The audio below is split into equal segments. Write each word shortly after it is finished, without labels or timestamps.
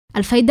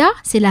Alfayda,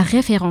 c'est la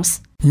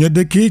référence. ña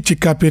dëkkee ci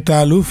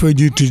capitalu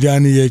Faydu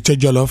Tijaaniya ca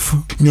Djolof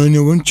ñoo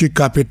ñëwoon ci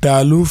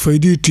capitalu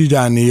Faydu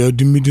Tijaaniya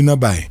di Medina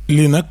Baye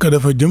lii nag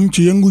dafa jëm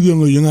ci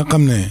yëngu-yëngu yi nga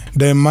xam ne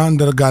day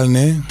mandargaal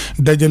ne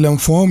dajalem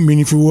fond mi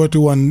ñu fi woote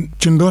woon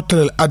ci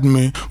ndorteel at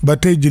mi ba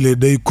tey jile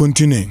day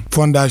continuer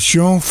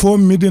fondation fond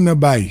Medina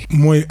Baye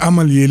mooy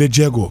amal yile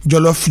jéego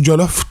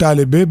Djolof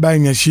taalibe Baye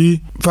Niass yi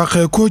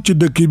faxee ko ci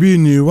dëkk bi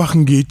ñuy wax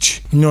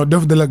Ngiic ñoo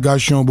def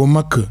délégation bu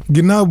mag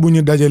ginnaaw bu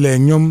ñu dajalee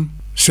ñoom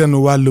seen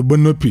wàll ba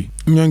noppi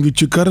ñoo ngi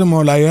ci kër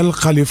Mawlaayal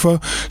Xalifa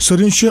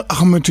Serigne Cheikh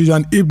Ahmed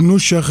Tidiane ibnu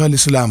Cheikh al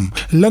Islam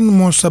lan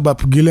moo sabab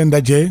gi leen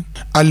daje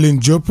Aline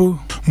Diop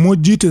moo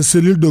jiite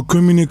cellule de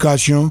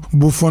communication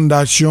bu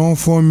fondation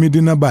Fonds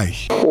Medina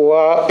Baye.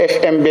 waa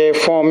FMB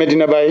Fonds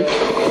Medina Baye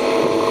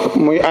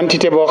muy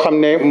entité boo xam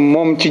ne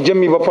moom ci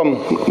jëmmi boppam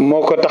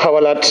moo ko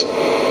taxawalaat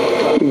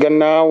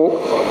gannaaw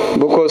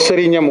bu ko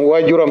sëriñam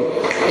waajuram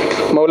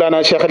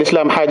Mawlana Cheikh al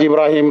Islam Hadji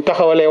Ibrahim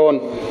taxawalee woon.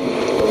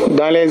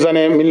 Dans les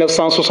années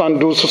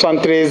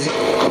 1972-73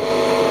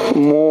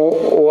 mu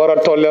war a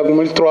toll ak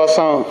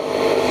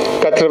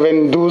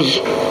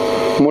 1392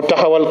 mu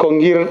taxawal ko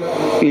ngir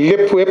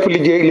lépp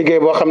liggéey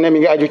boo xam ne mi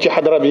ngi aju ci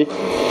xadara bi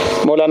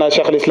Mawlana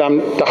Cheikh al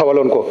Islam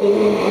taxawaloon ko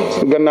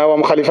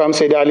gannaawam xalifaam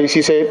Seydi Ali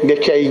Cissé def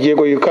ci ay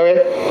jéego yu kawe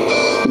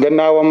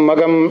gannaawam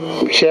magam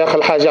Cheikh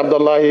Alhaji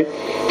Abdallahi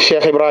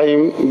Cheikh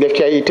Ibrahim def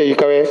ci ay itte yu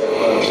kawe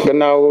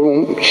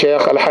gannaawam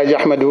Cheikh Alhaji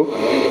Ahmadou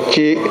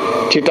ci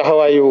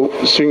taxawaayu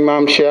suñ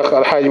maam Cheikh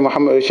Alhaji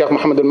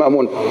Mouhamadul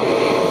Mamoun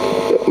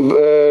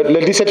le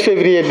 17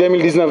 février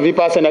 2019 bi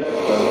passé nag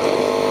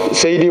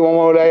Seydi wa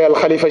Mawlaay al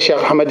Khalifa Cheikh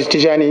Ahmed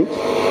Tijani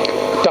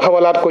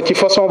taxawalaat ko ci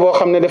façon boo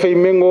xam ne dafay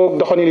méngoo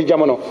doxalinu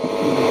jamono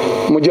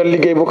mu jël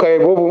liggéey bu kawe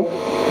boobu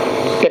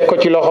teg ko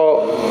ci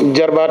loxo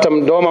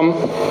jarbaatam doomam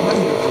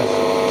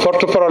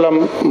porte-parole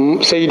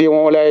am Seydi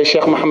wa Mawlaay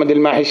Cheikh Mouhamadul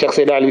Mahi Cheikh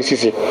Seydi Ali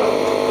Cissé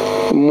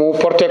mu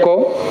porté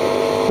ko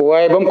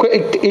waaye ba mu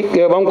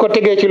ko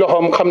tegee ci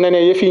loxoom xam na ne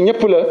yëf yi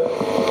ñëpp la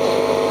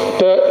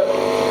te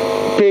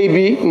pays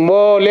bi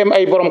mbooleem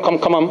ay borom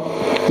xam-xamam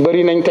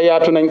bari nañ te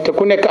yaatu nañ te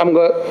ku nekk am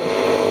nga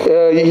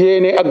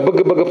yéene ak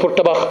bëgg-bëgg pour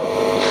tabax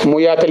mu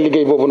yaatal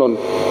liggéey boobu noonu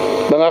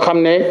ba nga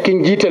xam ne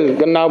kiñ jiital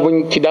gannaaw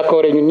buñ ci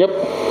d'accord ñun ñëpp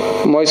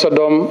mooy sa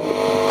doom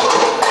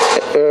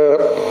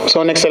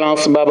son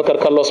excellence Babacar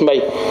Carlos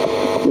Mbaye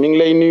mi ngi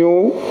lay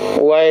nuyu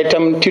waaye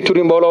itam ci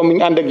turi mbooloo mi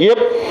ngi ànd ak yëpp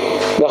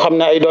nga xam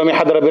ne ay doomi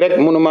xadara bi rek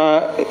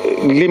mënuma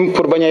lim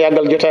pour bañ a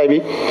yàggal jotaay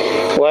bi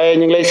waaye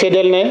ñu ngi lay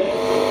seedeel ne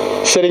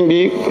sëriñ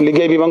bi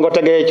liggéey bi ma nga ko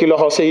tegee ci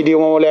loxo Seydi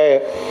Mawlaaya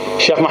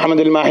Cheikh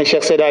Mouhamadul Mahi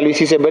Cheikh Seydi Ali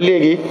Cissé ba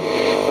léegi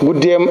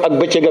guddeem ak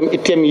bëccëgam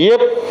itteem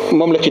yëpp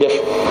moom la ci def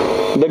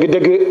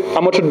dëgg-dëgg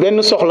amatul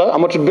benn soxla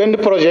amatul benn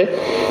projet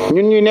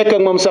ñun ñuy nekk ak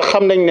moom sax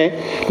xam nañ ne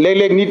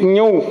léeg-léeg nit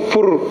ñëw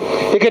pour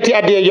yëkkati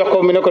àddiyee jox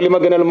ko mu ne ko li ma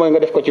gënal mooy nga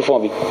def ko ci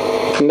fond bi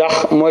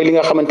ndax mooy li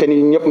nga xamante ni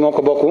ñëpp moo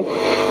ko bokk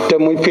te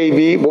muy pays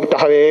bi bu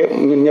taxawee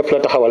ñun ñëpp la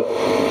taxawal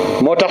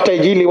moo tax tey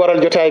jii li waral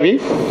jotaay bi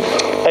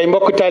ay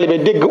mbokk taalibe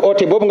dégg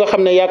oote boobu nga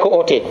xam ne yaa ko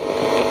oote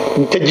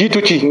te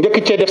jiitu ci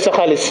njëkk cee def sa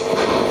xaalis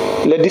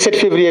le 17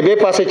 février ba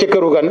passé ca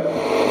këru gan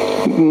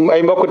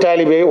ay mbokk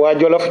taalibe waa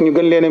Djolof ñu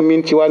gën leen a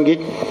miin ci waa Ngiic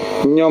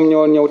ñoom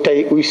ñoo ñëw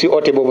tey uy si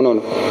oote boobu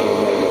noonu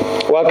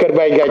waa Kër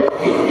Baye Gaaj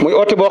muy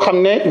oote boo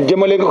xam ne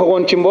jëmale nga ko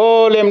woon ci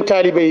mbooleem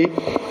taalibe yi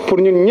pour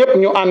ñun ñëpp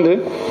ñu ànd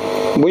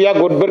bu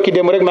yàggut bërki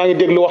dem rek maa ngi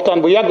déglu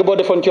waxtaan bu yàgg boo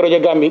defoon ci rajo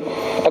Gàmbi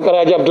ak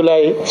Alaaji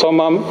Abdoulaye sama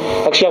maam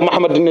ak Cheikh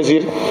Mouhamad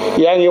Nazir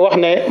yaa ngi wax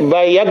ne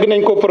Baye yàgg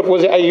nañ ko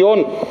proposé ay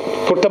yoon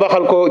pour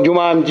tabaxal ko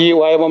jumaam ji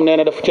waaye moom nee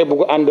na dafa cee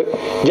bugg ànd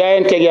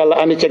jaayanteeg yàlla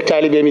ànd ceeg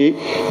taalibeem yi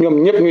ñoom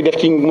ñëpp ñu def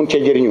ci mun cee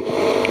jëriñu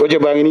audio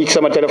baa ngi nii ci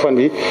sama téléphone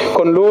bi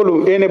kon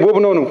loolu ene boobu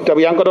noonu te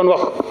yaa ngi ko doon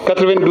wax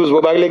 92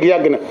 boobaa léegi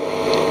yàgg na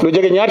lu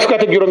jege ñaar fukki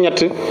at ak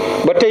juróom-ñett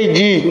ba tey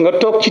jii nga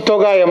toog ci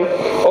toogaayam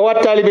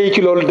owaat taalibe yi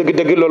ci loolu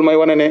dëgg-dëgg loolu mooy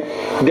wane ne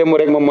démb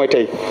rek moom mooy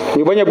tey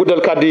ñu bañ a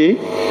guddal kàddu yi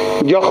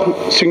jox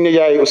suñu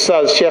nijaay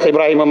oustaz Cheikh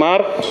Ibrahima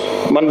Mar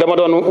man dama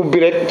doon ubbi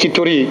rek ci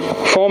tur yi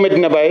Fonds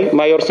Medina Baye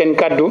maa yor seen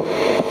kàddu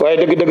waaye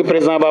dëgg-dëgg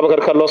président Babacar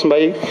Carlos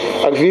Mbaye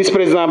ak vice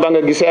président ba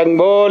nga gisee ak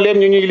mbooleem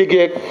ñu ñuy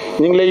liggéey ak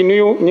ñu ngi lay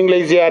nuyu ñu ngi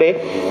lay ziyaare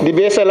di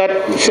beesalaat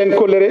seen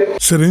kóllëre.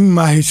 Serigne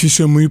Mahi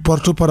Cissé muy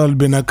porte-parole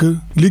bi nag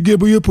liggéey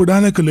bu yëpp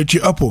daanaka la ci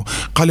ëpp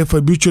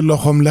xalifa bi ci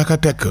loxoom la ko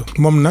teg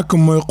moom nag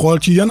mooy xool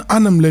ci yan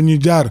anam la ñuy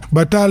jaar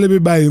ba taalibe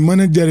Baye mën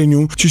a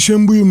jariñu ci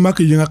sëmb yu mag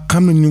yi nga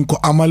xam ne ñu ngi ko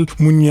amal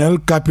mu ñeel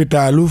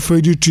capitalu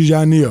Faydu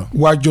Tijaaniya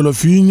waa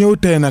Djolof yi ñëw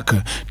tey nag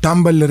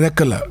tàmbali rek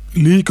la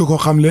lii ko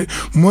xamle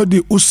moo di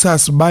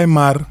oustaz Baye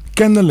Mar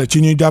kenn la ci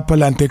ñuy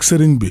jàppalanteeg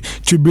sëriñ bi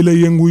ci bi la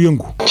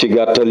yëngu-yëngu. ci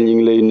gàttal ñu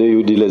ngi lay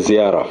nuyu di la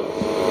ziyaara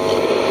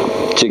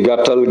ci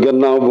gàttal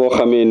gannaaw boo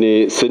xamee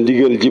ne sa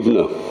ndigal jib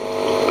na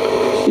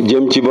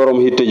jëm ci borom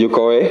hitte ju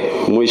kawe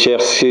muy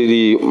Cheikh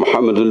Seydi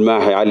Mouhamadul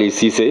Mahi Ali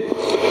Cissé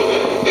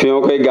fi ma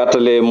koy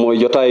gàttalee mooy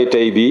jotaayu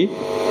tey bi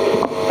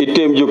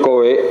itteem ju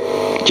kawe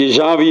ci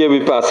janvier bi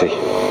passé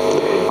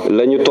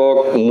la ñu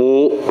toog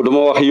mu dama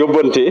wax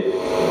yóbbante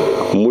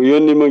mu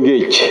yónni ma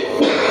Ngéej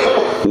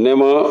ne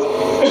ma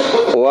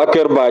waa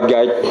Kër Baye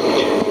Gaaj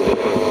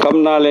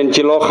xam naa leen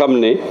ci loo xam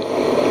ne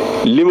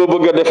li ma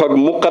bëgg a def ak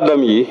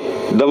muqaddam yi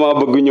dama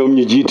bëgg ñoom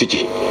ñu jiitu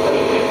ci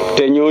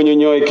te ñooñu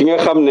ñooy ki nga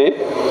xam ne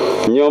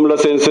ñoom la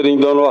seen sëriñ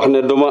doon wax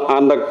ne duma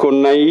ànd ak ko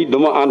nay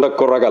duma ànd ak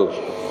ko ragal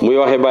muy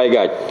waxe Baye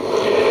Gaaj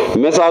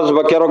message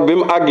ba keroog bi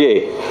mu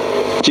àggee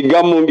ci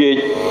gàmmu Ngéej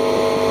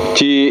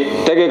ci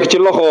tege ci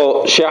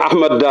loxo Cheikh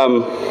Ahmad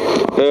Dam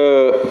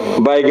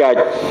Baye Gaaj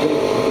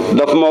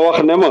daf ma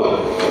wax ne ma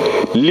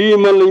lii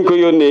man lañ ko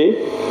yónnee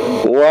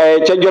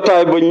waaye ca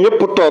jotaay ba ñëpp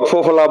toog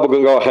foofu laa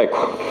bëgg nga waxee ko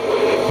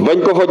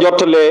bañ ko fa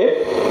jottalee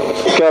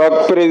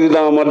keroog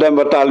président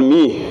Mademba Tall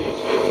mii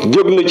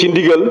jóg na ci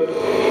ndigal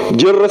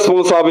jël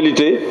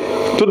responsabilité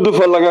tudd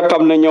fa la nga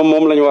xam ne ñoom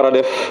moom lañ war a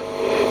def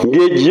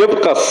Ngéej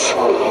yëpp xas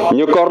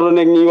ñu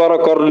coordonné ñi war a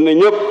coordonné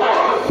ñëpp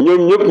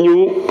ñoom ñëpp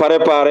ñu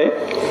préparé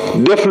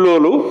def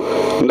loolu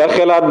ndax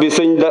xelaat bi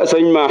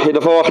sëñ Maahi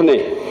dafa wax ne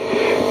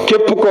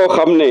képp koo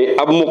xam ne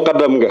ab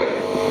muqaddam nga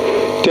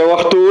te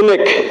waxtu wu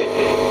nekk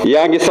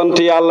yaa ngi sant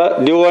yàlla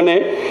di wone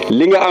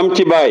li nga am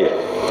ci baay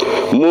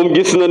moom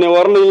gis na ne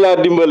war nañ laa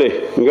dimbale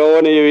nga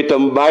wone yow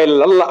itam baay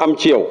lan la am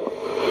ci yow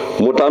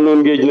mu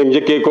tànnoon Ngéej nag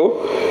njëkkee ko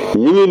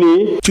ñu ngi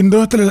nii. ci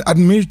ndorteel at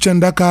mi ca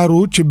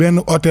Ndakaaru ci benn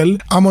hôtel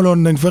amaloon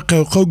nañ fa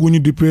xew-xew gu ñu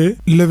dippee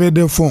levée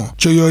de fonds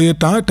ca yooyu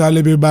temps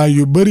taalibe Baay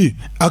yu bëri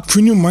ak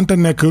fi ñu mënta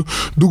nekk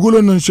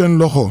dugaloon nañ seen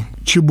loxo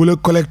ci bule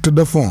collecte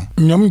de fonds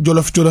ñoom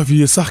jolof-jolof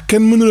yi sax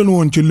kenn mënu leen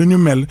woon ci lu ñu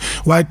mel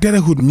waaye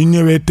terewut ñu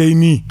ñëwee tey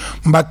nii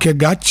Mbàkke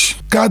Gàcc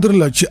cadre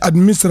la ci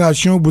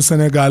administration bu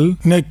Sénégal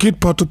nekkit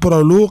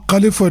porte-parole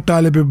xalifa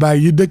taalibe Baay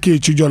yi dëkkee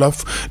ci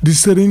Jolof di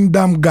Sëriñ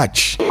Daam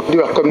Gàcc di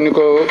wax comme ni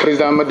ko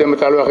président Mademba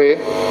Tall waxee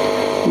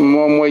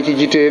moom mooy ci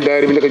jiite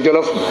daayira bi nekk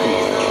Jolof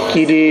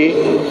kii di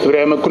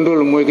Ibrahima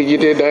Koundoul mooy ki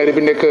jiite daayira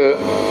bi nekk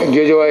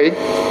Géejawaay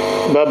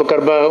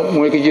Babacar Ba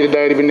mooy ki jiite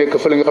daayira bi nekk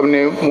fële nga xam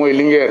ne mooy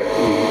Linguère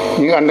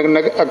ñi ngi ànd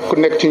nag ak ku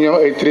nekk ci ñoom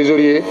ay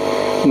trésorier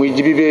muy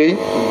Jibi Bey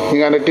ñi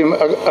ngi ànd ak tim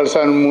ak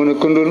Alsaan Muuna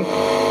Koundoul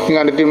ñi ngi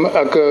ànd ak tim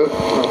ak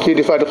kii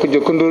di Fatou Khoudia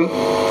Koundoul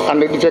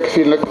ànd ak di fekk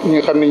fii nag ñi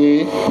nga xam ne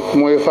ñi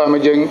mooy Fama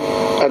Dieng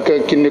ak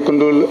Kiné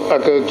Koundoul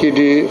ak kii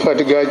di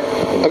Fatou Gaaj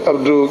ak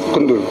Abdou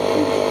Koundoul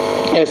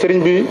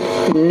sëriñ bi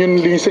ñun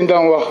li ñu sëñ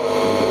daan wax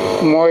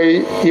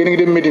mooy yéen a ngi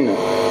dem Medina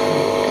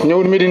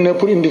ñëwul Medina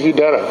pour indi fi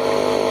dara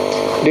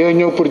dañoo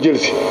ñëw pour jël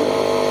si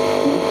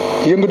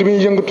yëngatu bi ñu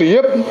yëngatu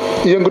yëpp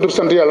yëngatu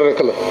sant yàlla rek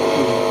la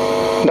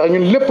ndax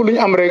ñun lépp lu ñu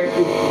am rek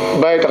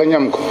bàyyi tax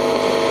ñam ko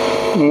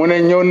mu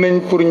ne ñëw nañ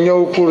pour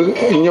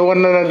ñëwoon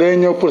na la dañoo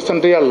ñëw pour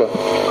sant yàlla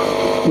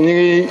ñu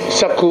ngi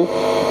sakku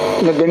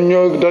nga gën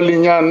ñoo dolli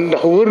ñaan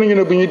ndax wër nañu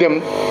ne bu ñuy dem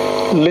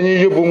la ñuy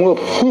yóbbu mu ëpp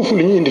fuuf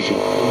li ñu indi fi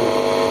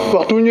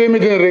waxtu wu ñëwee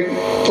Medina rek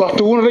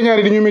waxtu wu la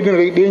ñaari di ñëw Medina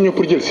rek day ñëw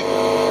pour jël si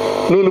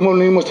loolu moom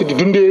la ñu mos di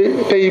dundee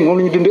tey moom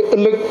la ñu dundee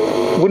ëllëg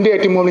bu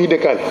ndeeti moom la ñu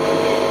dekkaale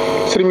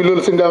sëriñ bi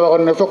loolu sëñ daa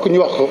waxoon ne fokk ñu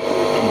wax ko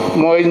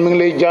mooy mi ngi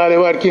lay jaale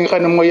waat ki nga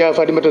xam ne mooy yaa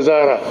Fatimata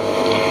Zahra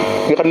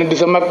nga xam ne di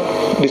sa mag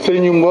di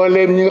sëriñu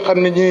mbooleem ñi nga xam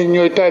ne ñi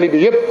ñooy taalibe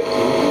yëpp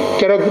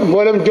keroog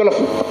mbooleem Jolof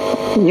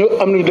ñu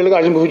am nañu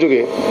délégation bu fi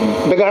jógee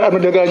Dakar am na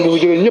délégation bu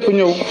fi jógee ñëpp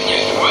ñëw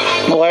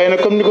waaye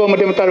nag comme ni ko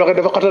Mademba Tall waxee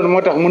dafa xatoon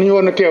moo tax mënuñu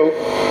woon a teew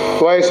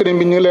waaye sëriñ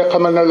bi ñu ngi lay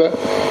xamal na la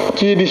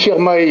kii di Cheikh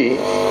Mahi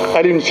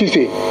Alioune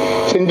Cissé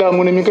sëñ daa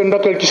mu ne mi ngi koy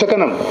ndokkal ci sa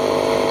kanam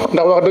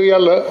ndax wax dëgg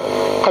yàlla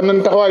xam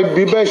nañ taxawaay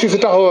bi Baye Cissé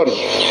taxawoon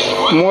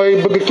mooy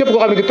bëgg képp koo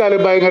xam ne di taale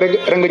Baye nga rek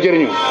nga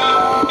jëriñu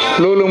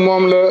loolu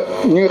moom la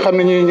ñi nga xam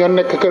ne ñi ñoo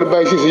nekk kër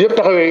Baye Cissé yëpp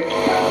taxawee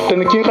te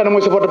ki nga xam ne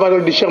mooy sa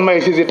porte-parole di Cheikh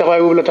Mahi Cissé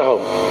taxawaay boobu la taxaw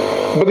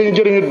bëgg ñu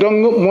jëriñu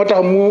dong moo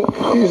tax mu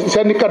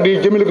sànni kaddu yi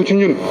jëmale ko ci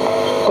ñun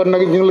kon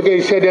nag ñu ngi la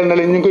koy seedeel na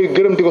leen ñu ngi koy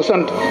gërëm di ko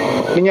sant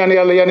di ñaan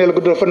yàlla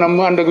guddal fanam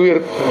mu ànd ak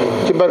wér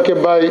ci barke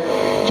Baye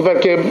ci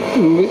barke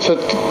sa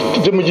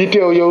jëmm ji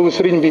teew yow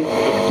sëriñ bi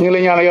ñu ngi la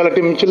ñaan yàlla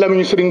tamit ci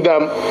lamiñu sëriñ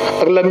daam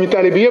ak lamiñu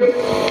taalibe bi yëpp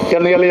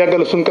yal na yàlla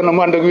yàggal suñu kanam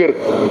mu ànd ak wér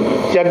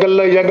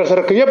yàggal sa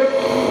rakk yëpp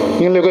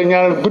ñu ngi la koy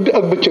ñaanal guddi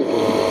ak bëccëg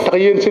tax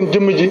yéen seen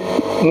jëmm ji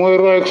mooy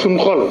roy ak suñu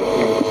xol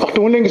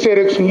waxtu mu leen gisee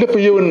rek suñu lépp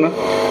yëwan na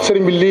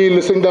sëriñ bi lii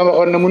la sëñ daam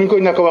waxoon na mënuñu ko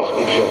ñàkk wax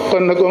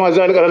kon nag wa ma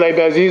zalik alalay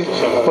bi aziz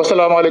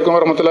wasalaamaaleykum wa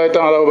rahmatullahi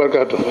taala wa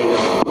barakatu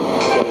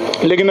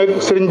léegi nag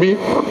sëriñ bi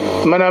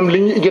maanaam li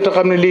ñu jot a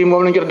xam ne lii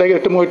moom lañ jot a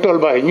dajale te mooy tool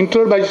baay ñun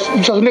tool baay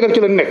sax su nekkal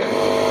ci lañ nekk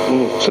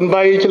suñ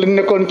bàyyi ci lañ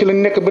nekkoon ci lañ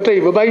nekk ba tey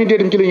ba bàyyi ñu dee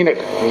dem ci la ñu nekk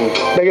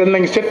dajal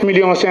nañ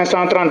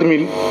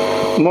 7,530,000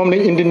 moom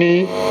lañ indi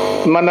nii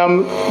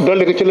maanaam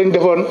dolli ko ci lañ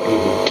defoon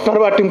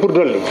taxawaatim pour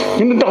dolli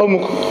ñun du taxaw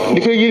mukk di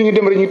fee yéen ñu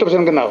dem rek ñu topp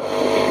seen gannaaw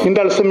ñun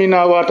daal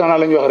samina waataana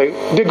la ñu wax rek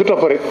dégg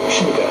topp rek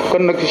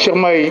kon nag Cheikh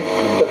Mahi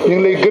ñu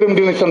ngi lay gërëm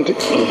di la sant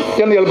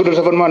yal na yàlla guddal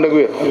sa fan mu ànd ak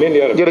wér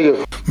jërëjëf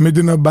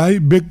Medina Baye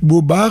bég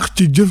bu baax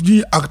ci jëf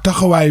ji ak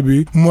taxawaay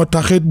bi moo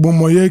taxit bu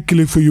mooyee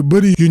kilifa yu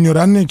bëri yu ñu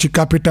ràññee ci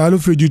capitalu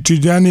fi ju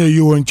Tijaani yi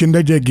woon ci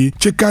ndaje gi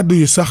ci kàddu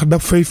yi sax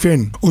daf fay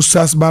feeñ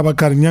Oustaz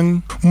Babacar Niang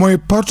mooy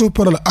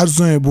porte-parole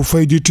adjoint bu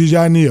fay ju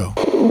Tijaani ya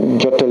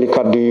jottali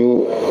kàddu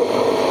yu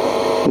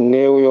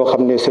néew yoo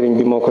xam ne sëriñ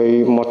bi moo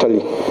koy mottali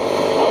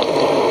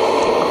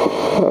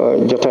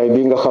jotaay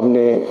bi nga xam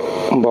ne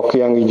mbokk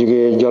yaa ngi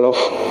jógee Jolof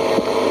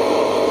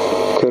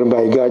kër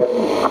Baye Gaaj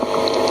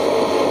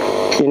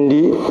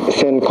indi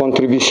seen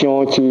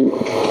contribution ci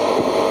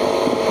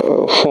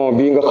fonds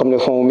bi nga xam ne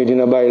fonds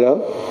Medina Baye la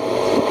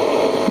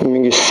mi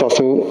ngi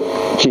sasu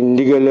ci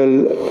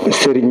ndigalal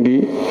sëriñ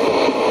bi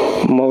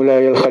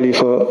Mawlaay al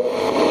Khalifa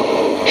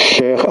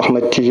Cheikh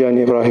Ahmed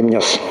Tidiane Ibrahim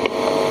Niass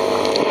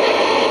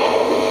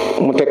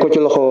mu teg ko ci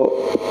loxo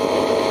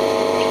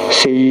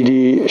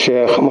Seydi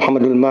Cheikh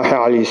Mouhamadul Mahi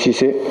Ali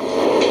Cissé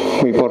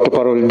muy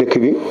porte-parole dëkk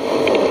bi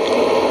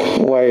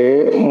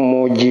waaye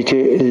moo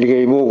jiite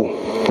liggéey boobu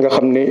nga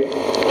xam ne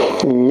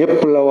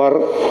ñëpp la war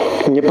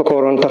ñëpp ko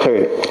waroon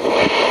taxawee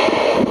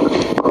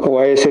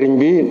waaye sëriñ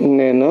bi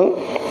nee na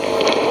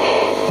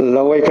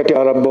la waykati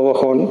arab ba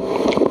waxoon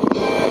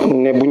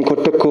ne buñ ko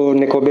tëkkoo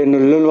ne ko benn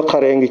lëlu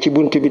xare ngi ci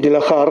bunt bi di la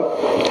xaar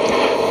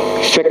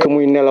fekk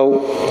muy nelaw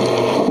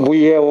bu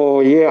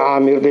yeewoo yee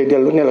amir day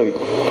dellu nelaw yi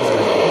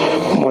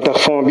moo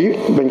tax fond bi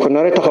bañ ko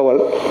naree taxawal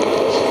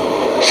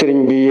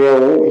sëriñ bi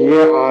yeewu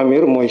yee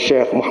amir mooy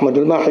Cheikh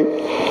Mouhamadul Mahi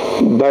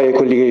bàyyi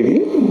ko liggéey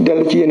bi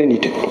dellu ci yeneen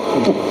it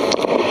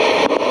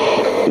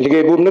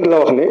liggéey boobu nag la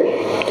wax ne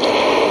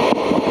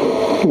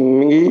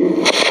mi ngi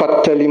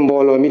fàttali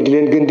mbooloo mi di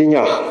leen gën di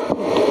ñaax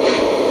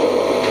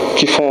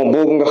ci fond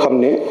boobu nga xam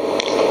ne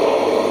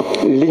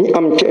liñ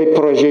am ci ay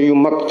projet yu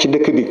mag ci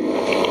dëkk bi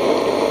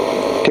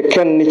te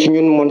kenn ci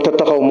ñun mënta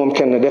taxaw moom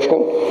kenn def ko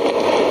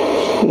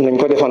nañ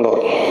ko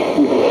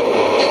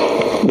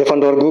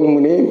defandoor googu mu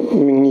ne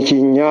mi ngi ci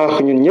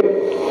ñaax ñun ñëpp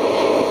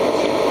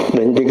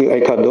dañ dégg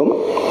ay kàddoom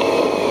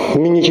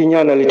mi ngi ci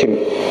ñaanal itam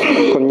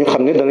kon ñu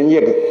xam ne danañ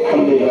yegg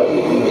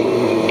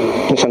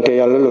ñu sante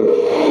yàlla loolu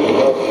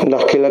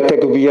ndax ki la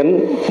teg bi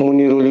yan mu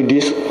niru lu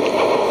diis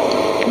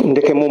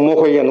ndeke moom moo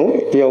ko yenu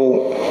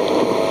yow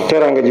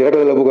teraanga ji rek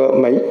la bëgg a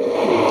may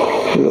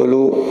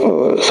loolu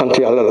sant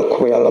yàlla la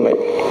ko yàlla may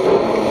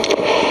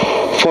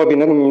fond bi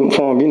nag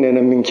fond bi nee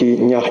na mi ngi ci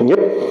ñaax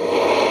ñëpp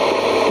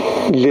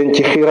di leen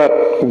ci xiraat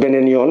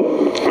beneen yoon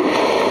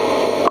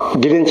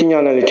di leen ci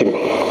ñaanal itam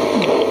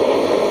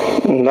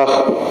ndax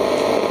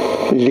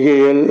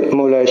liggéeyal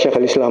Mawlaay Cheikh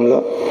al Islam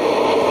la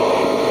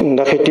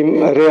ndax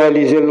itam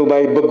réaliser lu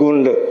Baay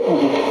bëggoon la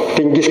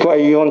te ñu gis ko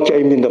ay yoon ci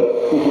ay mbindam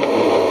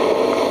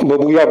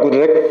boobu yàggul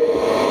rek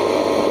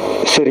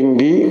sëriñ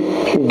bi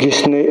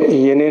gis ne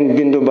yeneen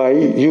bindu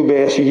Baay yu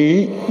bees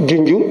yi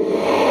junju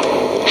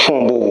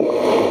fond boobu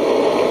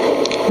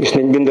gis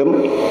nañ bindam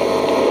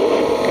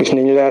gis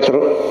nañ lettre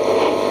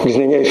gis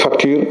nañ ay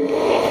facture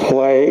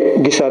waaye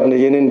gisaat na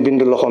yeneen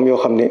bind loxoom yoo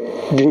xam ne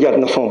junjaat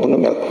na fond bu nu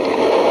mel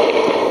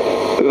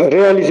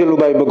réaliser lu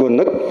Baay bëggoon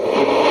nag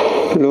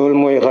loolu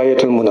mooy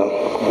xaayatul munaa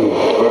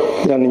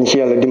yal nañ ci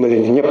yàlla dimbali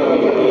nit ñëpp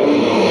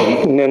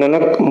nee na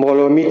nag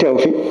mbooloo mi teew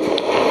fi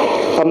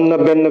am na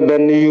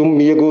benn yu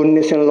yëgoon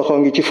ne seen loxo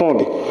ngi ci fond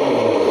bi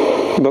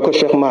ba ko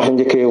Cheikh Mahi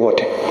njëkkee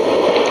woote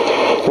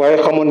waaye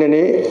xamoon na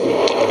ne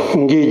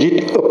ngi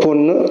jiit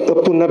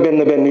ëpp na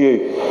benn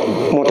yooyu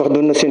moo tax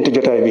doon na séntu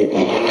jotaay bi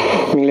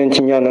mi ngi leen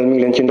ci ñaanal mi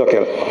ngi leen ci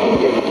ndokkeel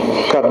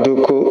kàddu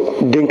ko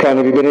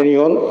dénkaane bi beneen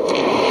yoon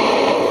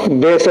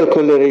beesal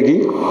kóllëre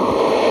gi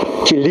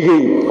ci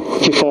liggéey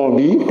ci fond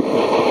bi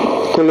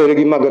kóllëre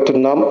gi màggatut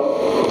naam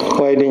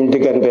waaye dañ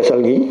déggaan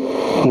beesal gi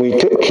muy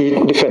kii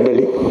di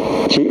feddali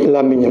ci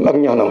làmmiñam ak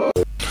ñaanam.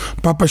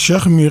 Papa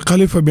Cheikh mi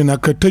xalifa bi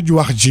nag tëj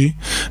wax ji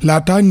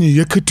laataa ñu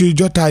yëkkati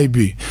jotaay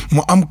bi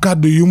mu am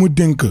kàddu yu mu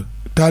dénk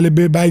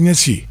taalibe Baay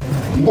Ñas yi.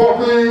 mbokk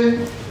yi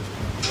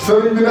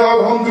sëriñ bi ne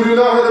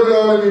alhamdulilah rabbil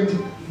alamin.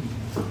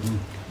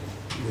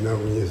 ginnaaw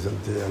bu ñu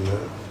sant yàlla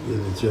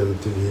jëli ci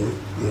yonent bi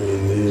ñu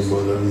ngi nuyu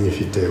mbooloo ñu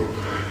fi teew.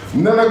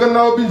 nee na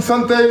gannaaw biñ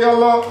sante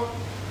yàlla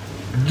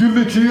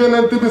julli ci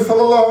yonent bi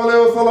sallallahu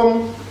alayhi wa sallam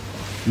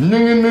ñu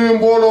ngi nuyu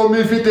mbooloo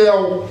mi fi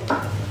teew.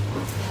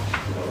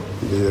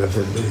 di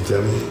rafetlu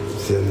itam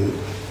seen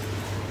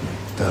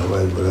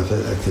taxawaay bu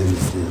rafet ak seen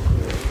liggéey.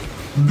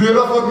 di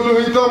rafetlu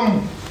itam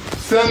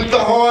seen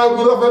taxawaay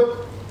bu rafet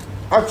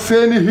ak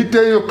seeni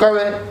hitte yu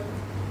kawe.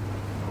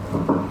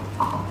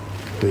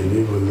 pays bi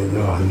mën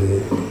nañu wax ne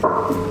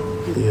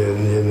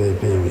yéenay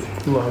pays bi.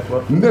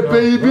 ne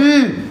pays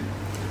bii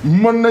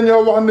mën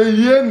nañoo wax ne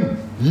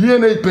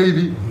yéenay pays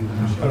bi.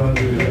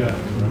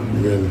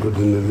 ngeen ko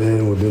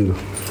dundalee mu dund.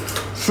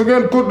 su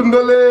ngeen ko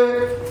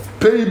dundalee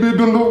pays bi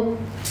dund.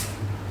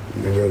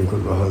 nu ngeen ko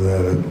doxalee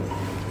rek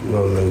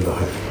noonu lay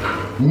doxee.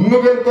 nu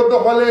ngeen ko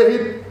doxalee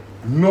it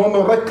noonu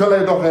rek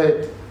lay doxee.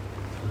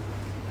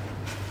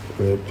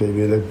 pays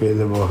bi nag pays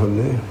la boo xam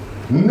ne.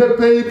 ne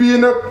pays bii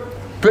nag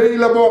pays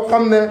la boo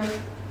xam ne.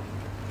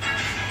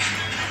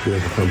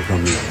 pays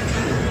xam-xam la.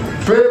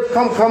 pays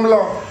xam-xam la.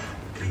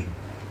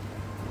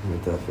 moo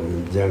tax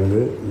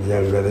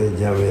jàngale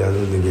jaamu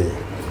yàlla liggéey.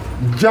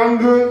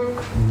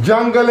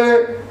 jàngale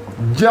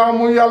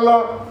jaamu yàlla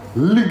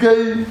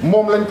liggéey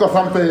moom lañ ko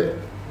sampee.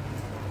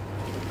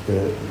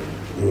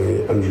 ñu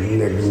ngi am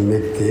nekk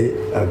mbégte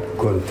ak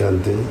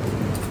kontante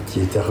ci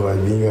taxawaay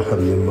bi nga xam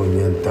ne moom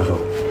ngeen taxaw.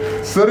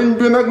 sëriñ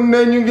bi nag ne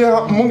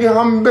mu ngi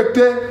xam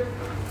mbégte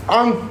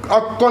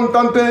ak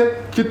kontante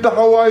ci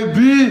taxawaay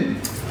bii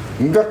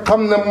nga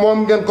xam ne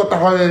moom ngeen ko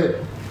taxawee.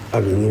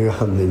 ak ñi nga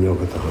xam ne ñoo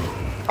ko taxaw.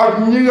 ak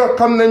ñi nga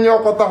xam ne ñoo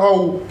ko taxaw.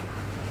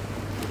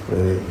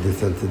 di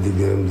sant di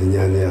gërëm di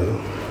ñaan yàlla.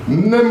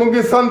 ne mu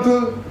ngi sant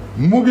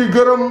mu ngi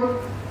gërëm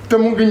te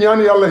mu ngi ñaan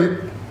yàlla it.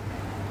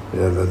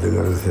 yàlla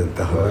dëgëral seen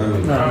taxawaay.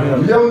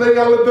 yal na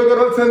yàlla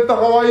dëgëral seen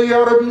taxawaay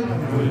yaa rabbi.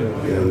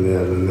 yal na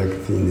yàlla nekk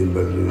suñu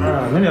ndimbal ñun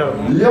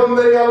ñëpp. yal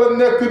na yàlla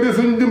nekk di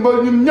suñu ndimbal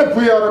ñun ñëpp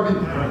yaa rabbi.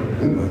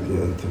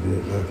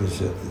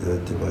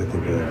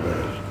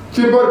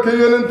 ci barke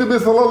yonent bi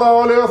sallallahu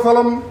alayhi wa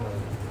sallam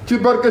ci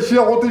barke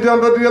Cheikhu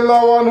Tidiane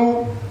radiyallahu anhu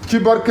ci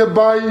barke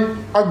Baye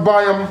ak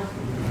baayam.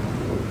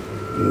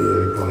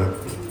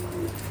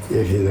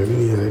 yëf yi nag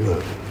nii rek la.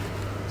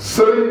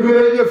 sëriñ bi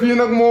ne yëf yi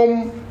nag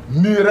moom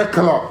nii rek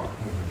la.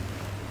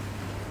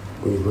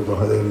 bu ñu ko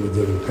doxalee mu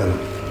jëm kanam.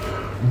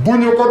 bu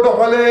ñu ko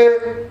doxalee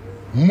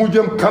mu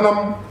jëm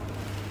kanam.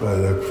 waaye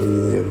nag fu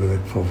ñu yem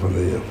rek foofa la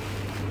yem.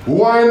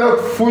 waaye nag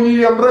fu ñu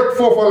yem rek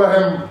foofa la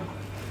yem.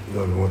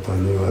 loolu moo tax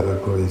ñu war a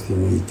koy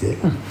suñu yitte.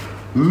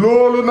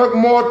 loolu nag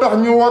moo tax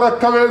ñu war a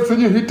kaweel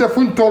suñu yitte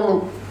fuñ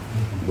toll.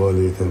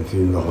 boole itam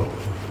suñu loxo.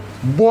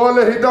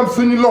 boole itam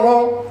suñu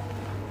loxo.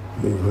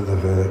 bu ñu ko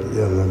defee rek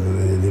yàlla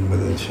danañu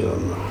dimbale incha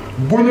allah.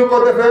 bu ñu ko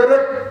defee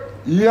rek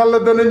yàlla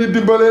danañu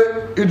dimbale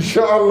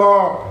incha allah.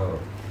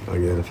 maa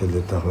ngi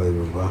rafetlu taxawaay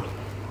bu baax.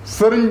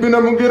 sëriñ bi ne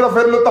mu ngi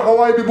rafetlu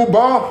taxawaay bi bu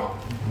baax.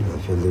 di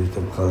rafetlu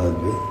itam xalaat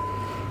bi.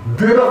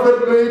 di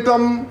rafetlu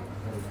itam.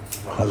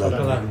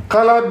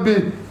 xalaat bi.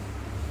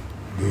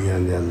 di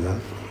ñaan yàlla.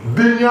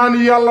 di ñaan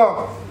yàlla.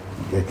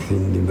 nekk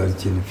suñ ndimbal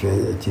ci lu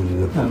feeñ ak ci lu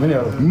nëbbu.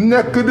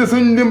 nekk di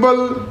suñ ndimbal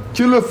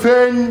ci lu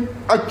feeñ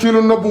ak ci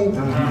lu nëbbu.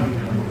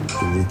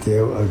 ci lu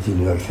teew ak ci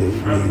lu ak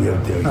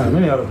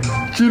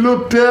ci lu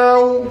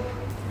teew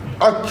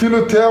ak ci lu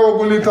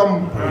teewagul itam.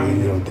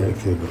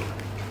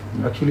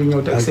 ak ci luy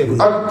ñëw te ak seegut.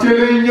 ak ci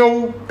luy ñëw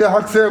te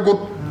ak seegut.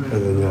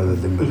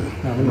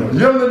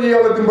 yal na ñu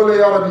yàlla dimbale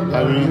yaa rabbi.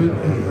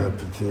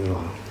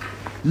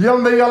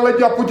 yal na yàlla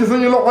jàpp ci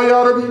suñu loxo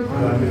yaa rabbi.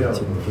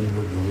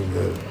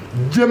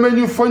 jëme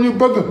ñu fa ñu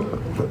bëgg.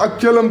 ak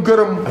cëlam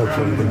gërëm.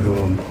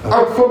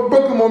 ak fa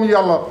bëgg moom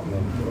yàlla.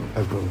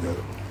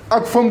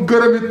 ak fa mu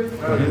gërëm it.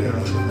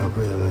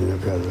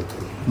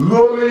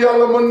 loolu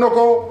yàlla mën na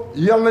ko.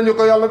 yal nañu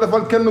ko yàlla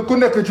defal kenn ku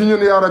nekk ci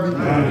ñun yaa rabbi.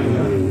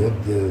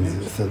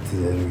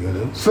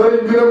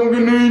 sëriñ bi ne mu ngi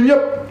nuyu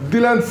ñëpp. di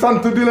leen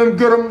sant di leen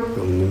gërëm.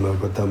 comme ni ma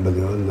ko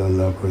tàmbalee woon noonu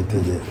laa koy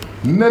tëjee.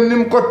 ne ni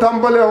mu ko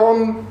tàmbalee woon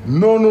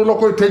noonu la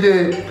koy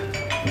tëjee.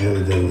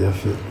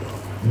 jërëjëf.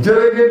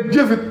 jërë ngeen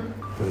jëfit.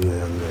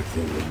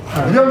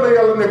 yal na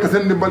yàlla nekk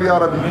seen ndimbal yaa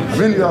rabbi.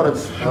 amiin yaa rabbi.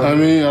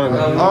 amiin yaa rabbi.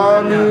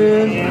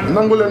 amiin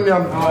nangu leen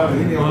ñaan.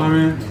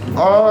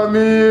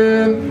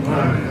 amiin.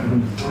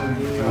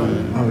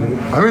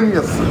 amiin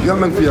yes yal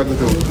na nga fi yàgg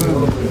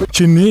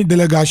ci ni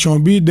délégation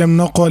bi dem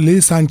na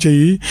xooli chantier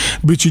yi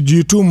bi ci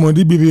jiitu moo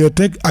di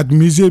bibliothèque ak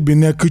musée bi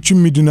nekk ci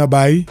Medina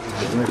Baye.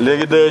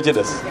 léegi dëgg ci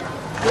des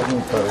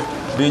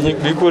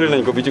bii kuuli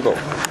nañ ko bi ci kaw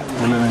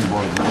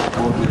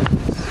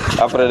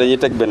après dañuy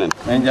teg beneen.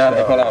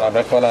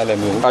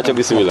 acca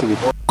bismillah.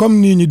 comme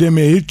nii ñu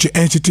demee it ci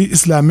institut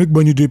islamique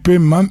ba ñu duppee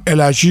Maam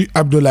El Hadji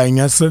Abdoulaye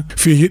Niass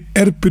fii it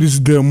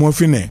R+2 moo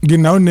fi ne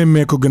ginnaaw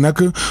nemmeeku gi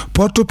nag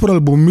porte-parole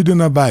bu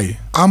Medina Baye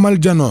amal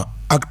jano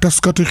ak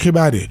taskatu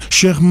xibaar yi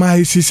Cheikh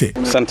Mahi Cissé.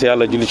 sant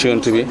yàlla julli ci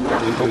yonent bi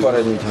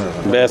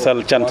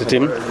beesal cant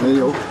tim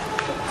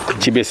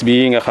ci bés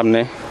bi nga xam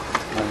ne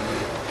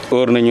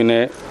óor nañu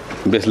ne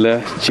bés la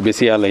ci bés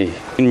yàlla yi.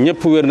 ñun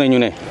ñëpp wér nañu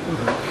ne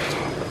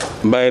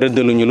Baye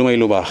rëddaluñu lu may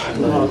lu baax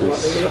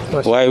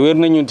waaye wér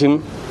nañu tim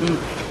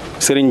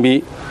sëriñ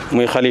bi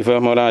muy xalifa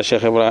Mawlana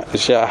Cheikh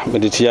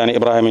Ahmed Tidiane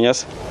Ibrahima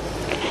Niass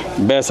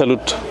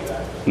beesalut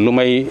lu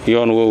may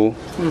yoon woowu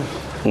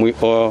muy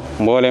oo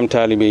mbooleem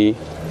taalibe yi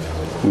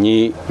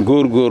ñi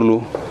góorgóorlu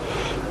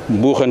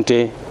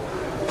buuxante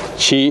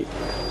ci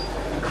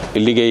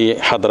liggéey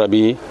xadra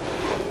bi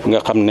nga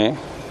xam ne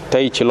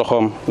tey ci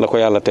loxoom la ko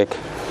yàlla teg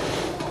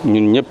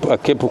ñun ñëpp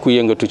ak képp ku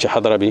yëngatu ci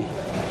xadra bi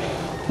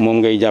moom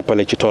ngay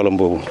jàppale ci toolam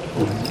boobu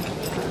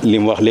li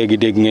mu wax léegi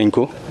dégg ngeen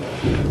ko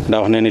ndax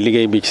wax ne ne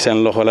liggéey bi ci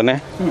seen loxo la ne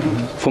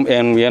fu mu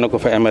een yéen a ko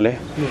fa emale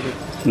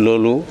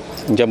loolu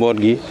njaboot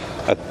gi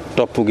ak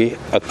topp gi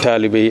ak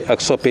taalibe yi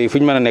ak soppe yi fu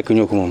ñu mën a nekk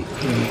ñoo ko moom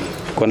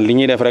kon li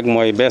ñuy def rek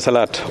mooy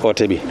beesalaat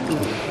oote bi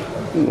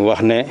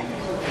wax ne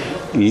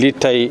li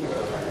tey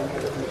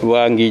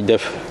waa ngi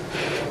def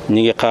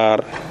ñi ngi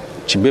xaar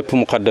ci bépp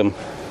muqaddam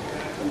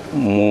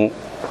mu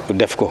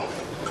def ko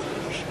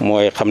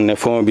mooy xam ne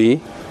fond bi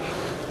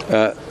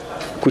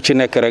ku ci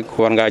nekk rek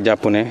war ngaa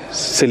jàpp ne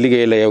sa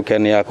liggéey la yow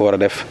kenn yaa ko war a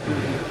def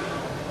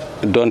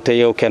donte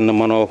yow kenn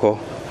mënoo ko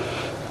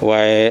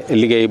waaye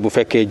liggéey bu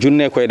fekkee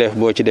junne koy def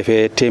boo ci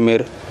defee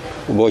téeméer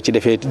boo ci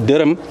defee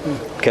dërëm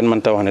kenn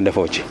mën ta wax ne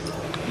defoo ci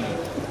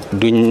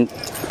duñ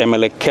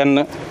emale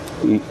kenn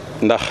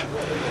ndax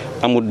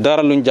amul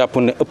dara luñ jàpp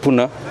ne ëpp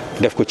na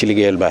def ko ci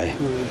liggéeyal Baay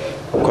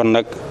kon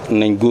nag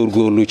nañ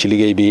góorgóorlu ci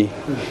liggéey bi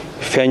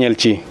feeñal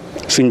ci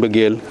suñ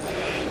bëggeel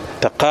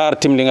te xaar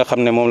tim li nga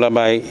xam ne moom la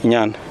Baay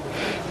ñaan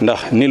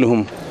ndax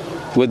nilhum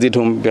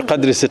wazidhum bi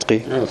qadri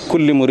sidqi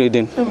kulli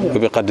muridin wa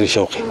bi qadri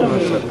shawqi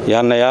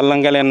yal na yàlla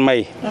nga leen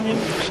may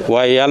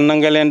waaye yal na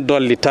nga leen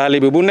dolli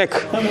taalibe bu nekk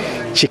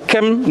ci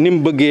kem ni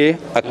mu bëggee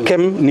ak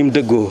kem ni mu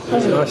dëggoo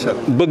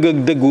bëgg ak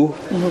dëggu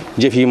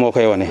jëf yi moo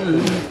koy wane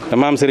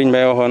dama am Sëriñ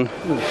Bay waxoon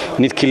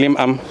nit ki lim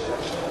am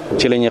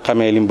ci la ñuy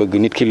xamee lim bëgg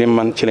nit ki lim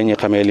man ci la ñuy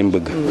xamee lim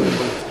bëgg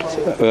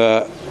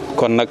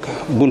kon nag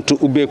buntu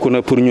ubbeeku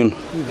na pour ñun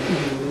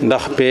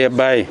ndax pee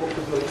Baye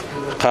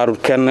xaarut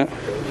kenn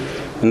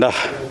ndax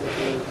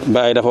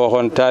Baye dafa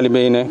waxoon taalibe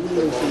yi ne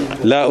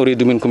laa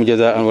uridu minkum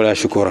jazaan wala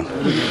shukuran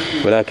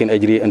walakin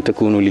ajri an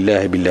takunu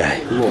lillahi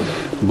billahi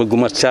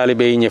bëgguma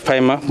taalibe yi ñu fay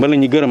ma bala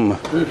ñu gërëm ma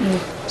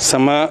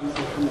sama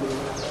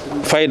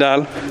fay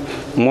daal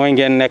mooy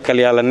ngeen nekkal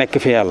yàlla nekk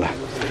fi yàlla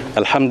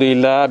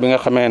alhamdulillah bi nga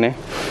xamee ne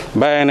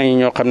bàyyi nañu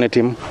ñoo xam ne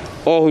tim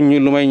ooxuñ ñu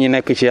lu may ñi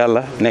nekk ci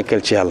yàlla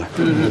nekkal ci yàlla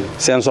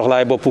seen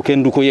soxlaay bopp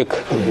kenn du ko yëg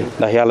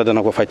ndax yàlla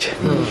dana ko faj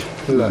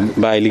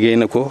Baye liggéey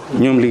na ko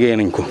ñoom liggéey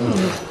nañ ko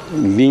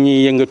li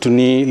ñuy yëngatu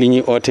nii li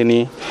ñuy oote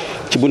nii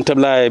ci buntab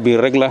laaya biir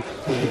rek la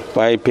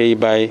waaye pays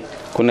Baye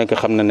ku nekk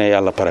xam na ne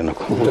yàlla pare na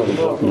ko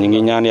ñu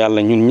ngi ñaan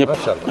yàlla ñun ñëpp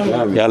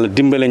yàlla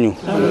dimbale ñu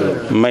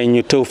may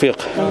ñu tawfiq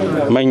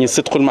may ñu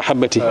sidqul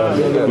mahabbati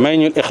may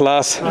ñu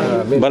ixlaas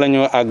bala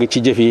ñoo àgg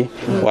ci jëf yi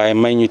waaye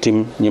may ñu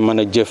tim ñu mën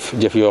a jëf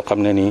yoo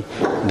xam ne nii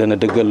dana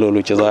dëggal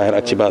loolu ci zahir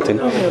ak ci baatin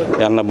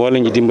yàlla na boole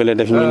ñu dimbale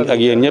def ñun ak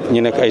yéen ñëpp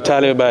ñu nekk ay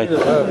taalibe Baay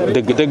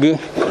dëgg-dëgg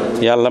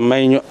yàlla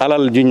may ñu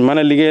alal juñ mën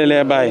a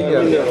liggéeylee Baay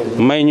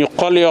may ñu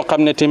xol yoo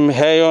xam ne tim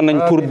xeeyoo nañ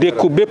pour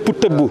dékku bépp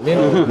tëbb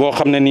boo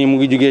xam ne nii mu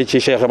ngi jugee ci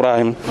Cheikh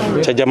Ibrahim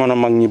ca jamono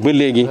mag ñi ba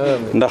léegi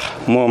ndax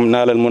moom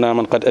naalal munaa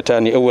man qad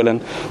ataani awalan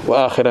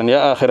wa axiran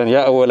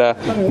ya awala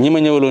ñi ma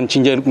ñëwaloon ci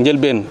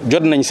njëlbeen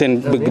jot nañ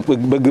seen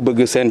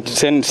bëgg-bëgg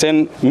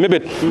seen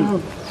mébét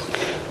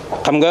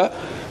xam nga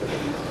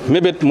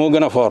mébét moo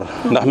gën a foor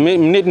ndax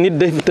nit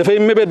dafay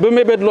mébét ba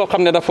mébét loo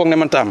xam ne daf foog ne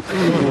man taam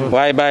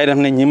waaye Baye def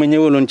nañ ñi ma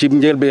ñëwaloon ci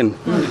njëlbeen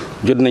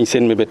jot nañ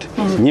seen mébét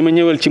ñi ma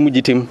ñëwal ci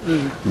mujjitim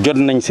jot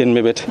nañ seen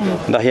mébét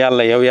ndax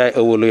yàlla yow yaay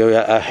awalu yow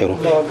yaay aaxiru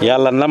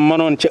yàlla lam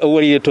manoon ci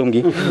awal yeetoom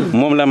gi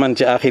moom la man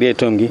ci aaxir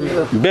yeetoom gi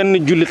benn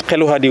jullit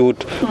xelu hadiwut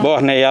ba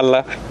wax ne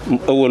yàlla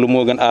awalu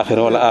moo gën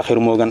aaxiru wala aaxiru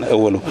moo gën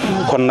awalu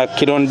kon nag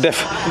ki doon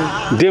def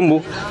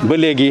démb ba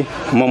léegi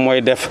moom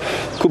mooy def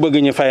ku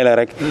bëgg ñu fay la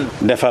rek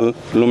defal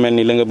lu mel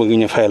ni la nga bëgg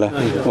ñu fay la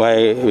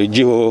waaye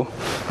jiwoo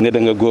ne da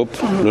nga góob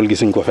loolu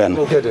gisuñ ko fenn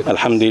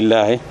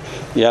alhamdulilah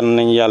yal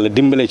nañ yàlla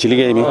dimbale ci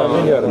liggéey bi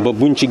ba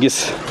buñ ci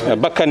gis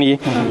bakkan yi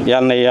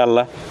yal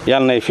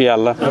na fi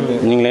yàlla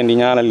ñu ngi leen di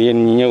ñaanal yéen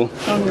ñi ñëw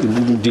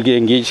jugee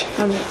Ngij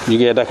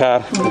jugee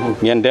Dakar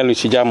ngeen dellu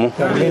ci jàmm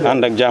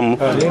ànd ak jàmm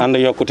ànd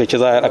ak yokkute ci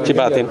zahir ak ci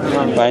baatin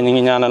waaye ñu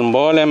ngi ñaanal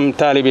mboolem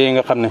taalibe yi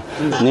nga xam ne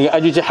ñu ngi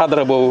aju ci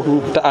xadra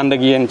boobu te ànd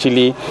ak yéen ci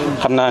lii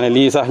xam naa ne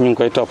lii sax ñu ngi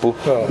koy topp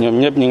ñoom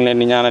ñëpp ñu ngi leen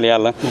di ñaanal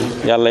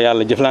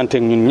yàlla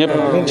jëflanteeg ñun ñëpp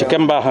ci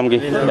kem baaxam gi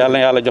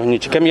yàlla jox ñu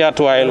ci kem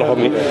yaatuwaaye loxo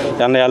mi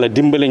yàlla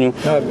dimbale ñu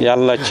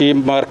yàlla ci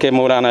barke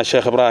Mawlana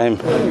Cheikh Ibrahim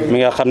mi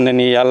nga xam ne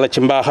nii yàlla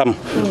ci mbaaxam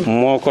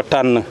moo ko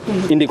tànn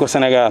indi ko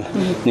Sénégal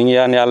ñu ngi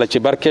yaan yàlla ci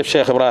barke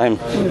Cheikh Ibrahim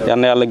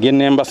yàlla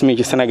génnee mbas mi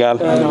ci Sénégal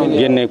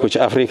génnee ko ci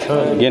Afrique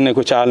génnee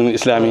ko ci alamul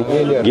islami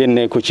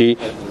génnee ko ci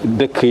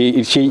dëkk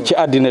yi ci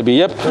àddina bi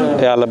yëpp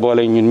te yàlla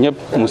boole ñun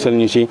ñëpp musal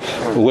ñu ci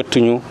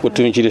wëttuñu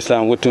ci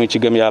lislaam wëttuñu ci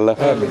gëm yàlla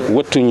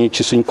wëttuñu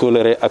ci suñ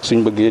kóolëre ak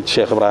suñ bëgg ci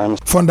Cheikh Ibrahim.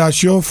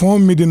 fondation Fonds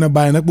Medina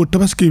Baye nag bu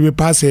tabaski bi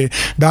passé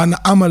daana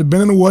amal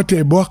beneen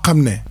woote boo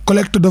xam ne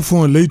collecte de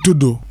fonds lay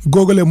tudd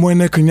googale mooy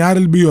nekk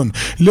ñaareel bi yoon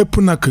lépp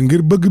nag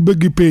ngir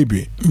bëgg-bëggi pay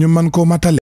bi ñu mën koo matale